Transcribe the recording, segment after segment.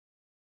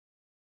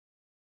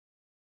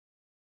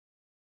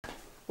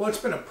Well, it's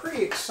been a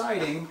pretty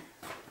exciting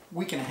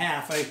week and a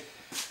half.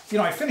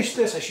 I finished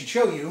this, I should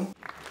show you.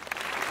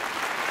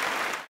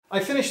 I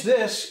finished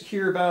this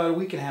here about a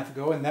week and a half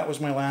ago, and that was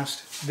my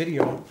last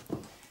video.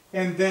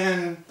 And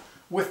then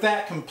with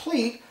that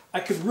complete,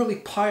 I could really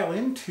pile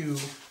into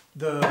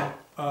the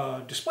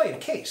display, the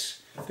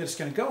case that it's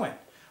going to go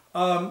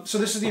in. So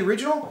this is the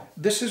original.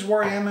 This is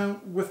where I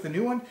am with the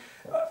new one.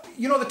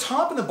 The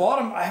top and the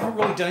bottom, I haven't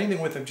really done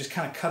anything with them. Just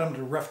kind of cut them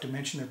to a rough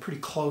dimension. They're pretty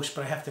close,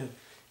 but I have to,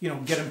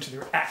 get them to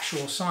their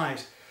actual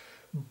size.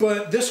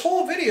 But this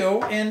whole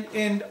video, and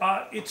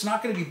it's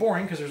not going to be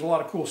boring because there's a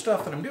lot of cool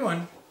stuff that I'm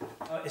doing,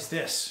 is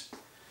this.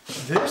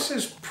 This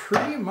is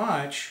pretty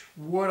much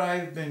what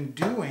I've been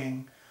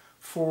doing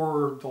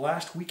for the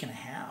last week and a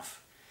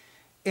half.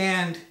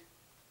 And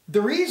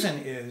the reason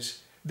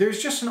is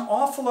there's just an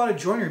awful lot of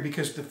joinery,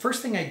 because the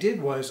first thing I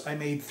did was I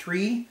made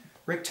 3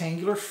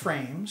 rectangular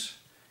frames,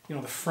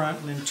 the front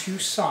and then 2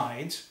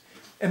 sides.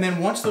 And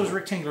then once those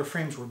rectangular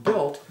frames were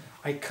built,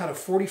 I cut a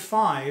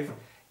 45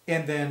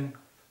 and then,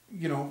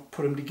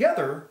 put them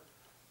together.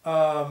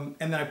 And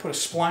then I put a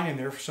spline in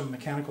there for some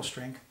mechanical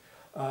strength.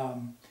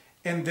 And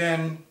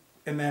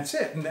that's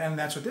it. And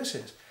that's what this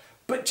is.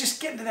 But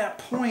just getting to that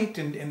point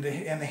and the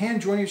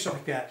hand joinery and stuff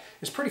like that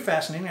is pretty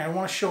fascinating. I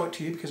want to show it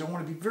to you because I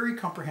want to be very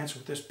comprehensive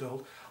with this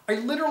build. I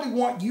literally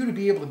want you to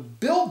be able to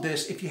build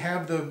this if you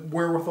have the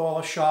wherewithal,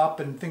 a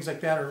shop and things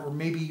like that, or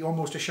maybe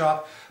almost a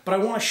shop. But I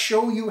want to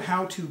show you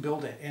how to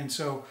build it. And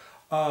so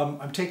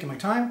I'm taking my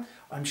time.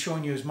 I'm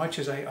showing you as much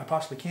as I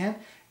possibly can.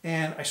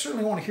 And I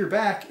certainly want to hear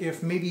back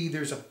if maybe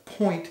there's a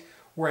point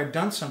where I've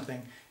done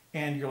something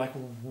and you're like,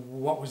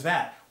 what was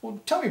that? Well,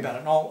 tell me about it,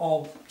 and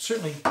I'll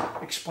certainly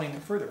explain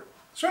it further.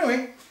 So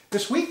anyway,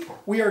 this week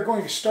we are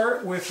going to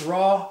start with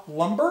raw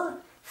lumber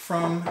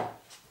from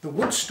the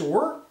wood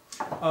store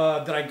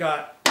that I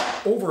got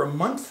over a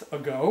month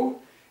ago,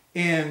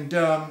 and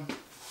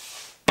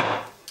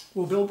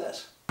we'll build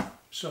this.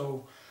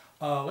 So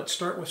let's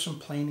start with some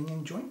planing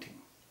and jointing.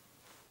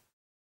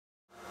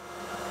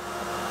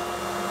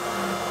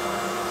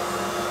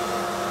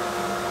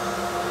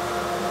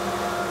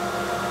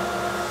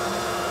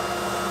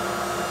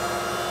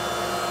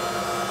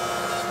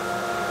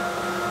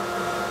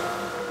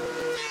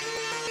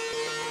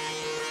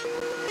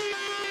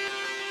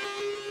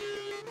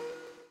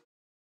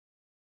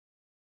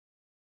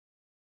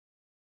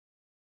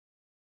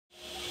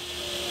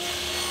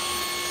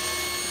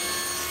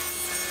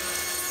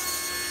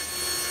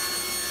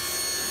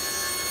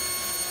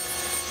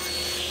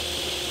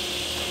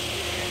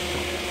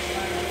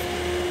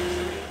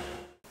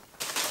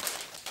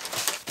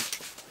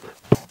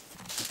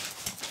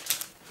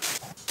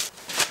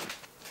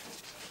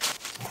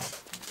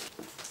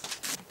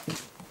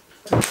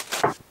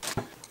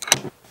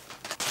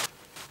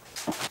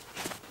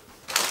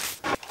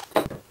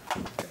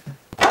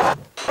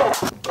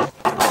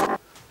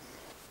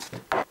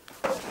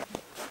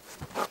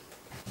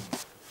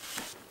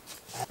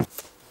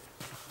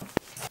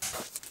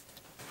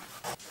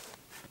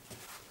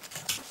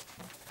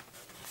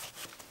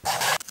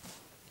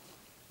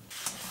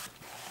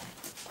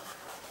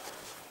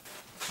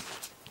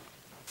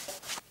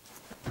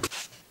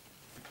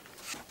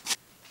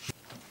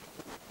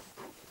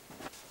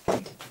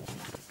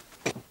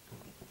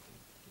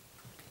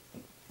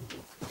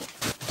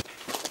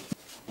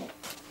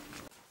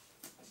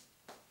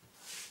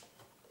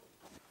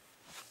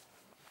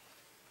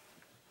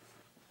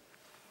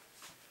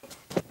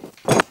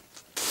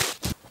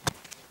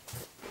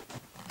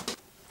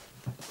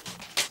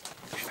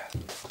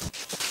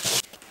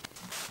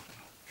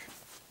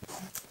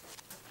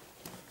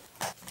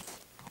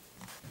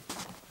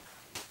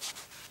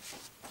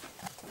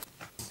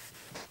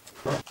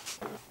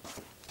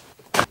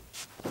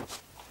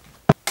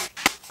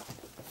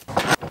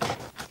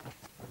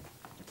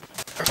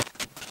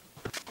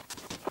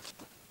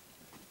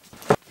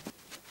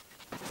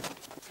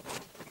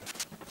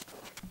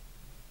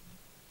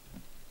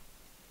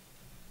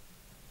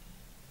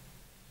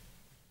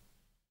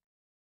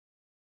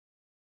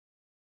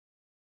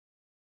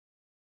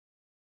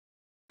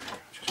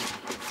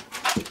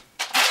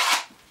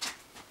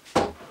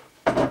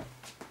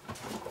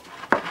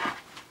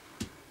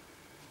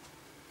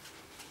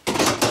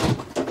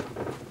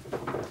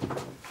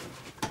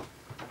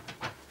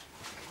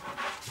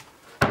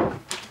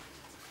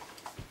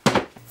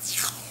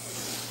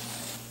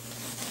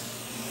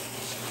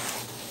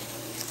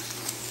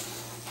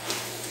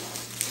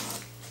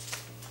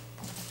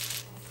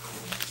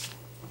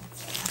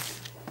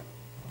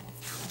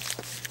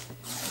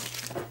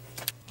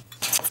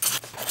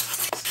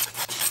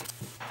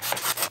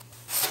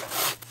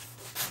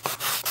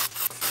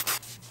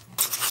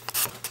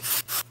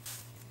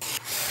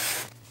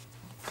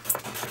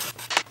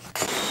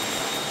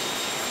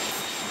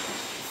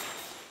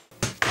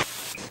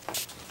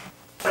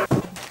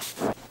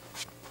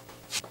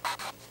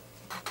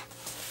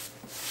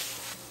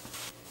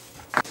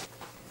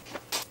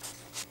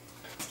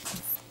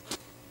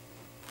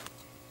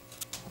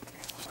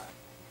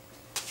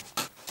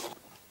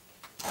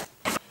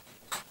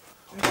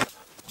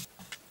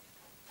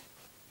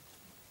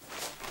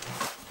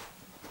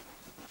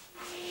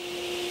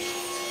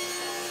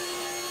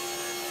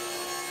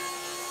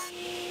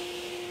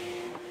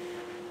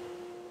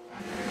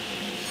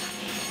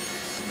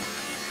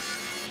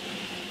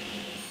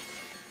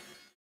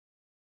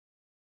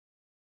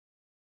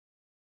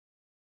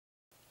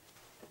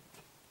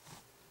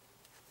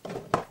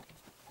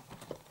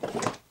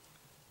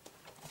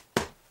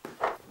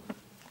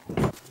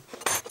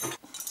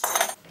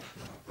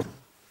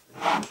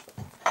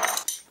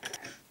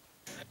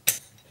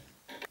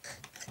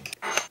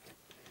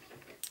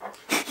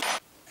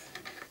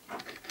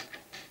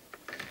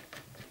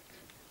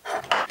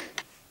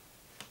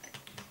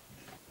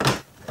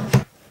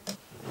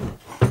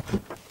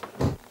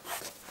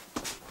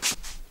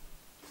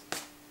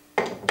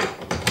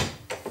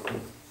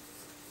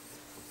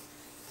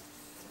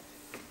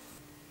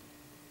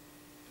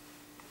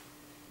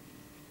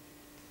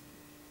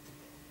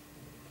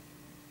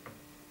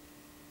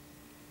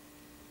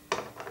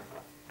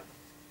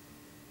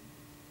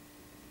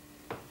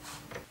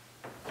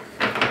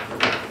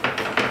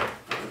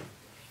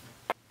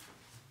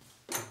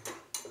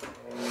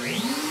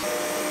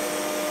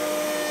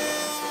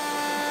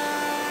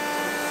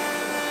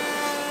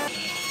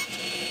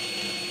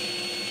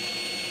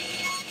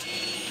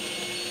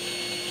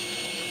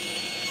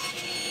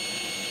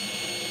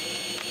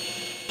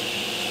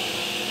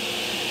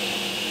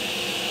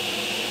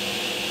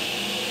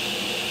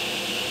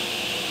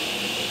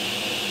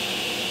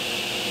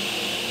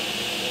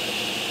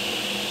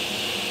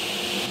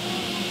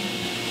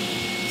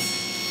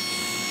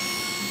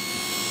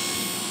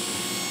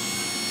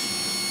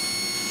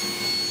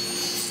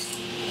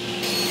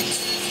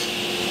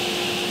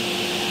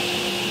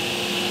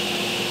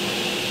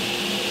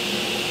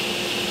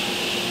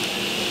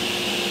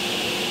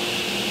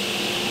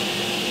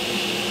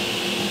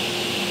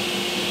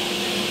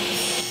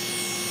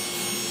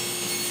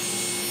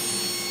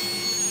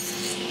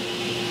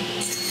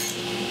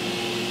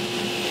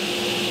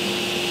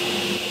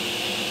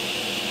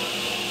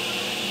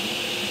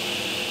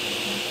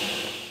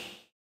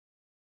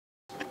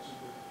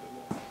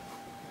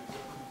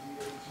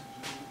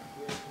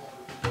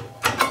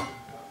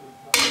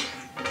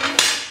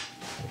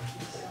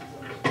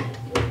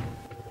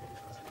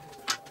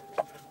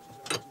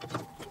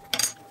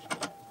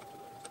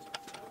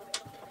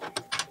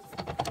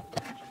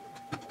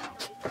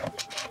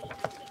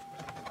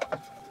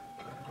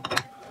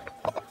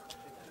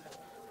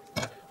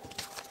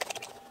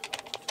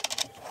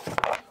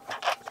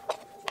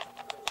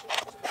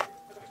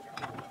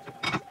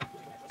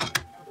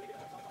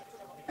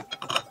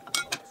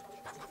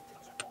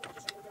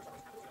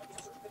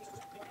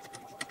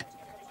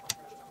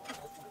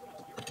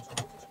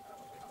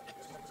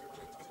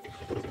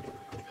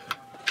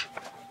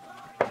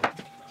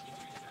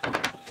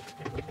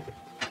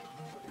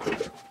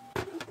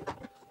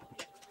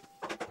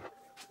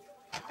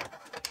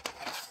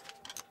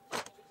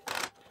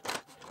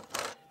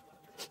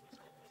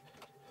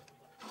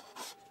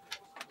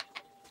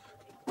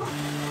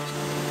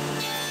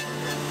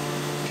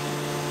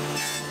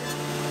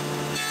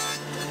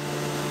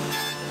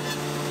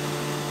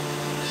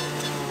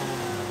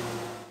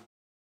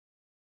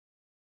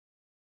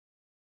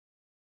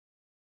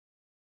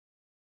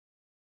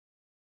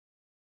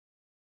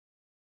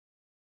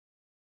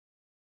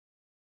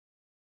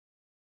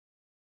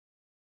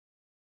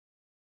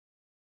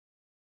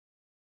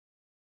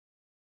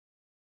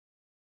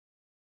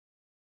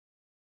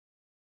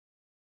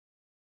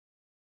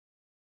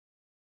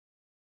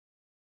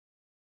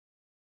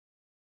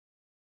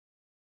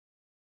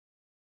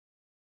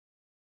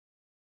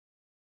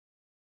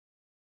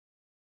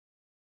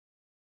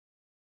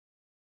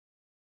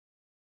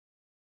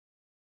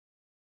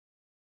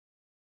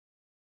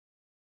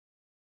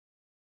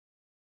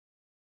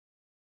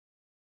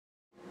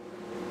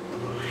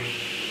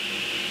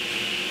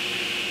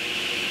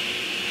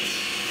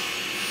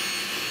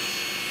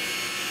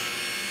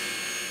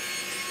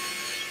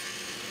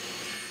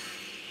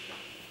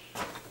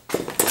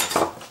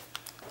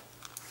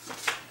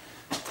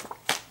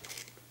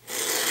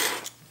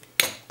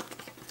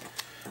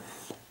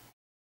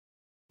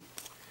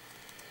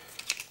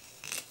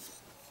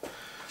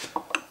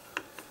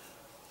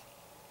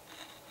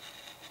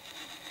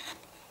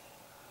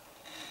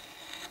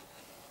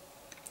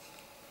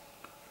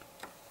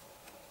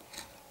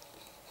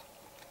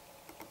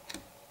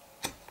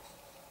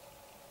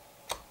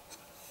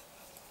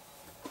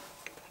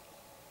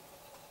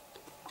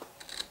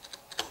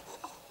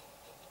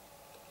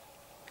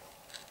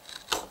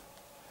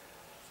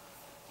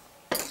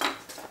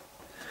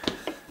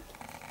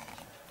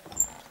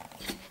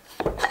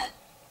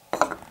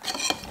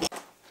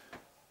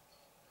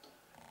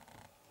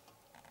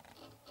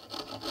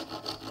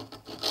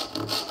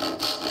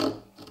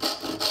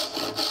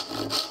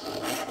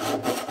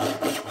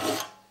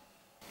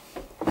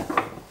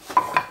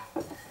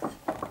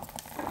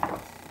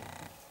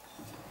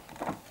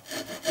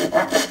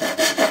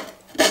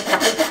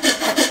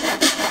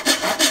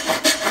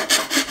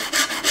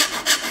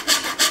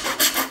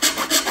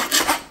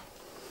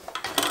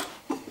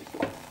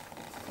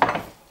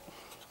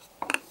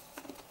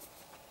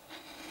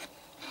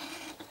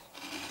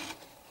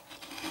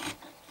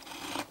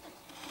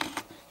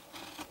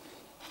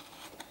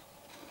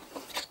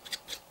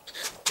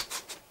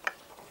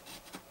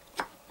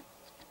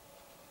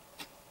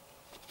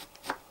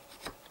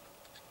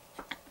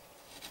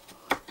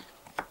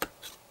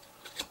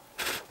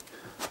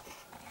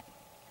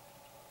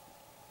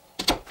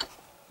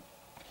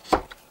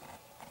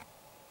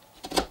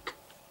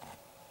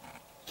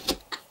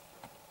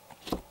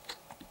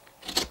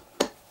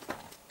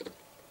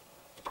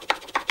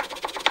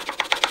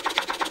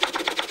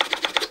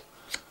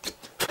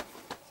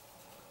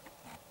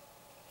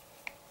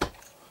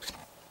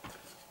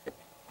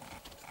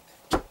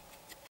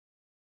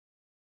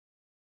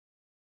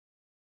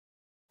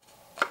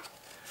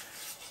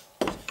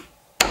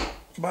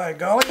 by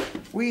golly,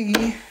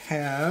 we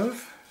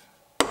have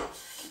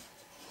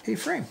a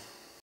frame.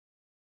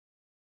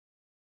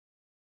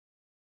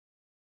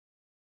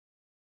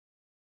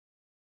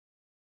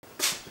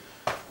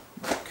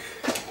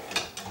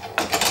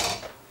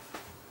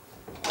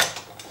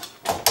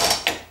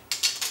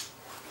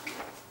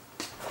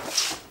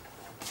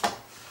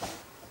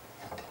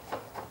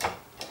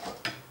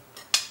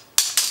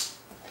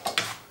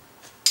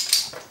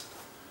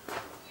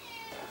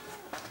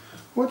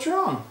 What's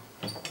wrong?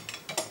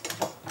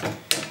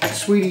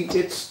 Sweetie,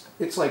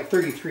 it's like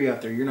 33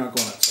 out there. You're not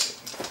going outside.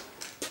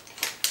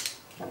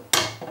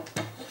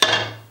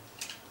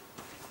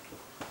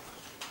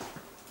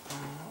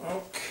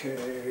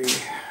 Okay,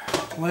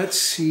 let's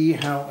see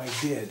how I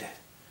did.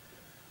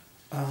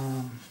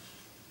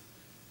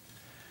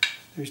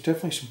 There's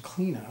definitely some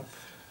cleanup.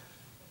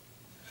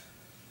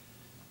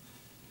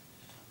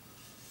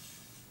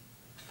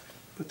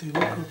 But they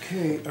look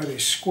okay. Are they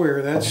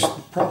square? That's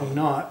probably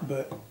not,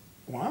 but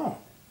wow,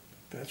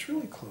 that's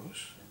really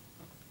close.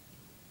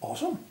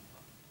 Awesome.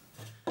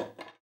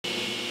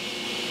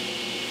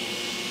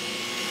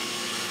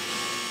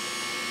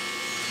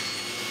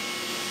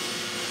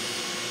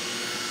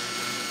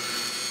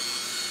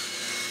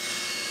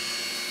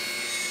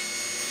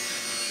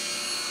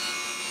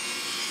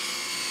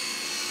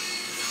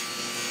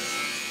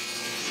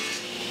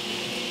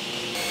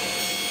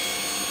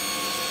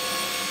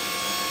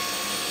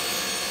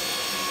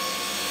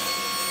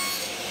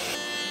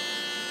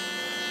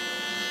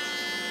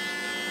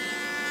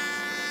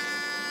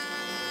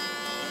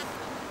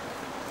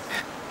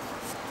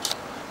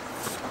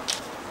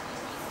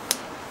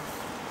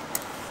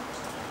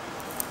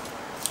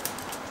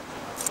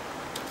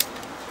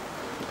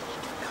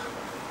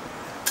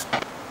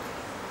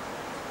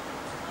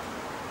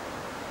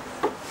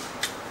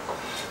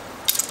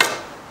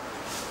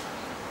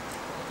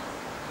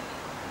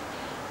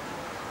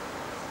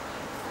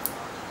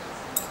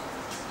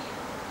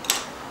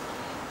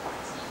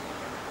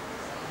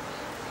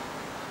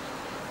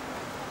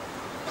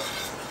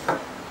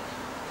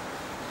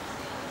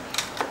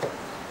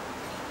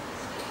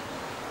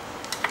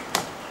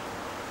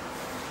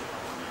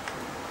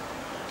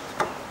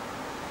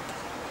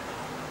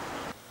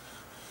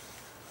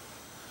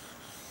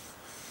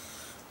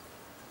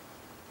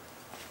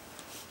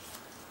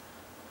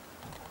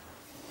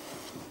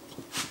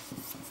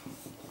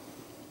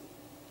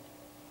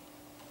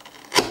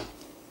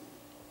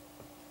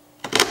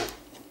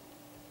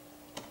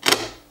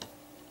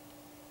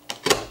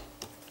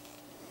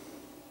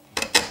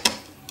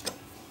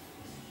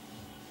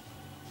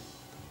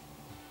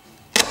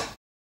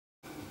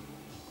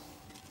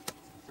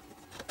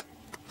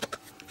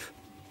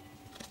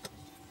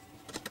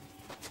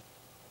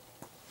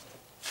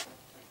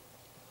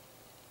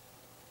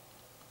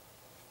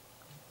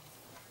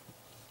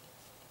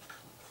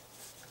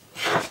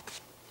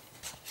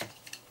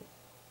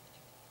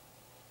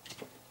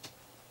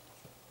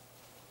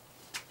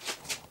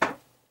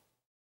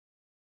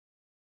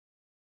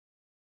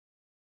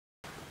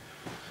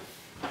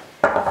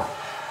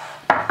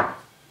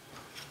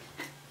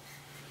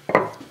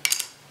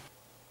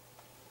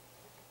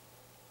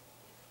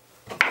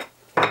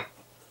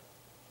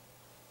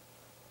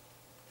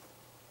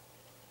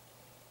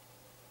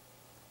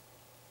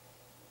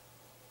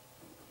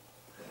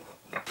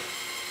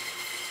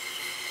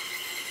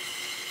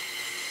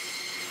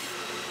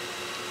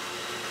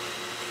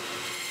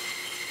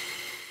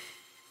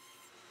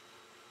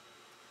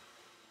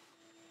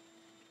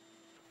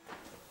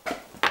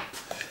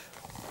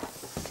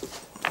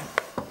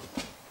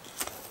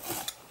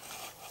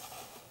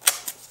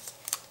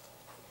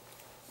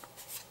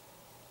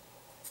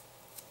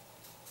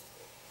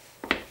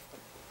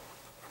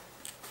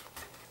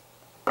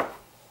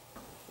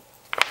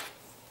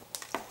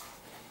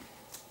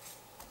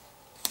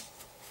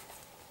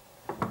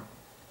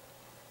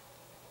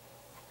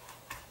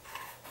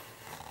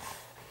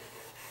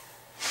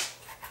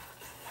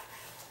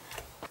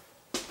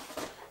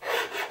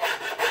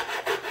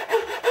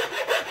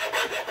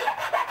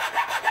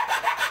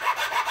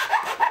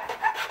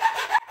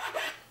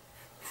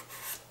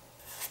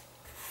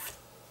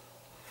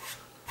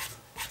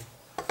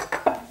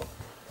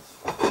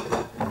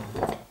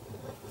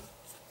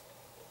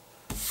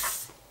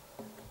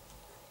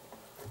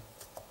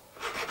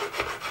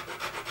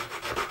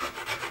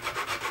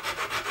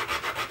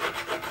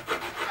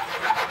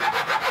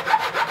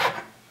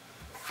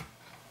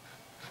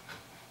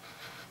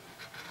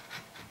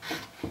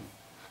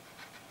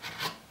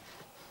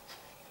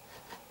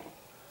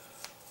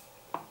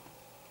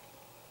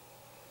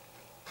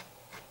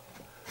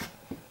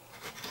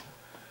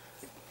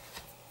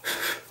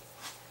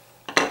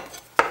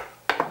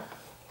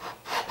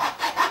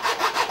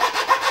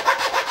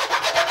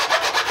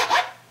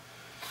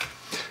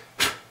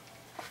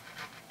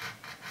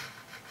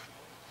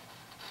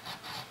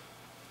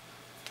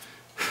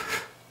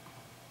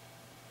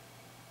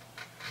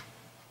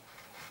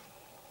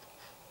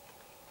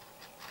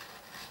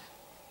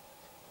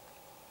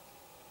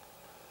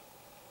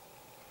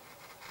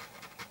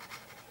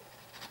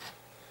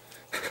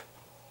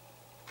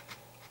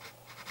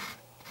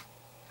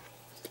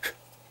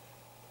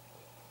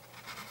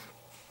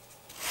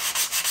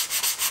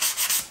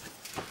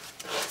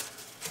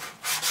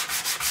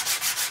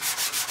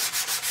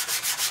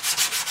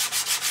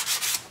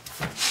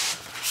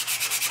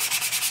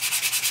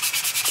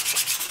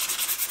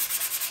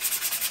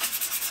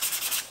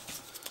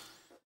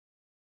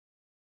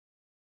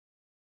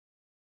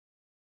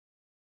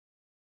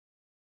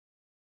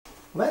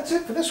 Well, that's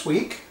it for this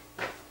week.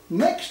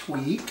 Next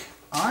week,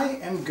 I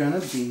am going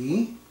to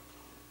be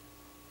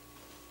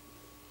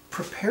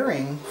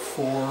preparing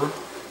for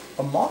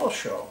a model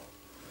show.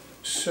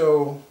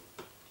 So,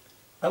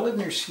 I live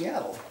near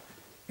Seattle,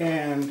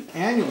 and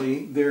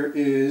annually there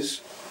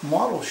is a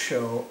model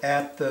show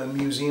at the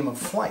Museum of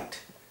Flight.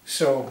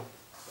 So,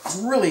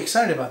 I'm really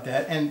excited about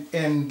that,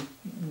 and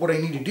what I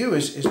need to do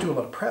is do a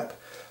lot of prep.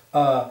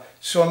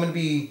 So I'm going to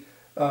be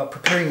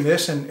preparing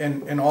this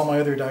and all my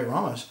other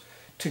dioramas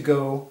to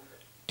go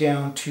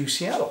down to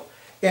Seattle.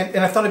 And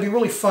I thought it'd be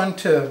really fun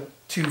to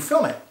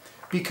film it,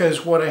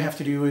 because what I have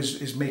to do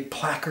is make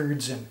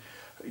placards and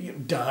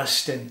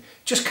dust and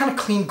just kind of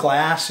clean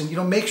glass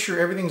and make sure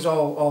everything's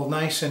all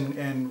nice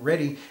and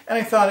ready. And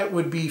I thought it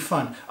would be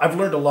fun. I've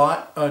learned a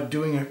lot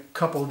doing a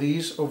couple of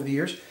these over the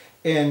years.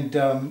 And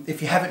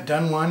if you haven't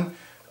done one,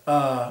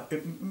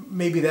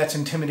 maybe that's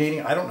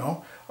intimidating. I don't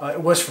know.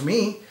 It was for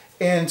me.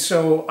 And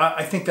so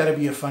I think that'd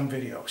be a fun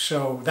video.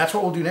 So that's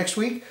what we'll do next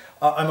week.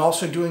 I'm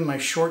also doing my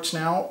shorts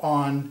now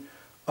on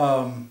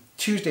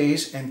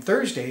Tuesdays and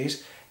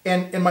Thursdays.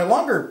 And in my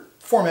longer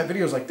format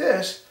videos like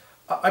this,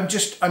 I'm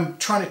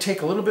trying to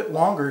take a little bit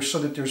longer so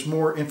that there's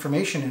more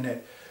information in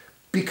it.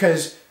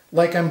 Because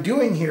like I'm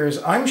doing here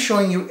is I'm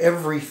showing you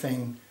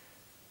everything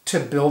to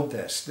build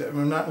this.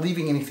 I'm not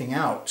leaving anything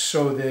out,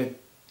 so that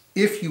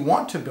if you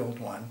want to build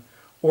one,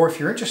 or if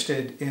you're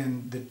interested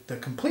in the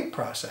complete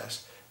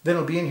process, then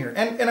it'll be in here.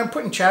 And I'm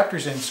putting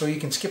chapters in so you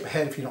can skip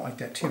ahead if you don't like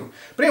that too.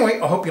 But anyway,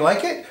 I hope you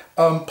like it.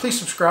 Please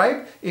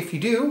subscribe if you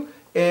do,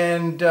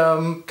 and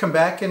come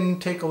back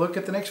and take a look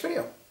at the next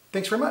video.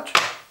 Thanks very much.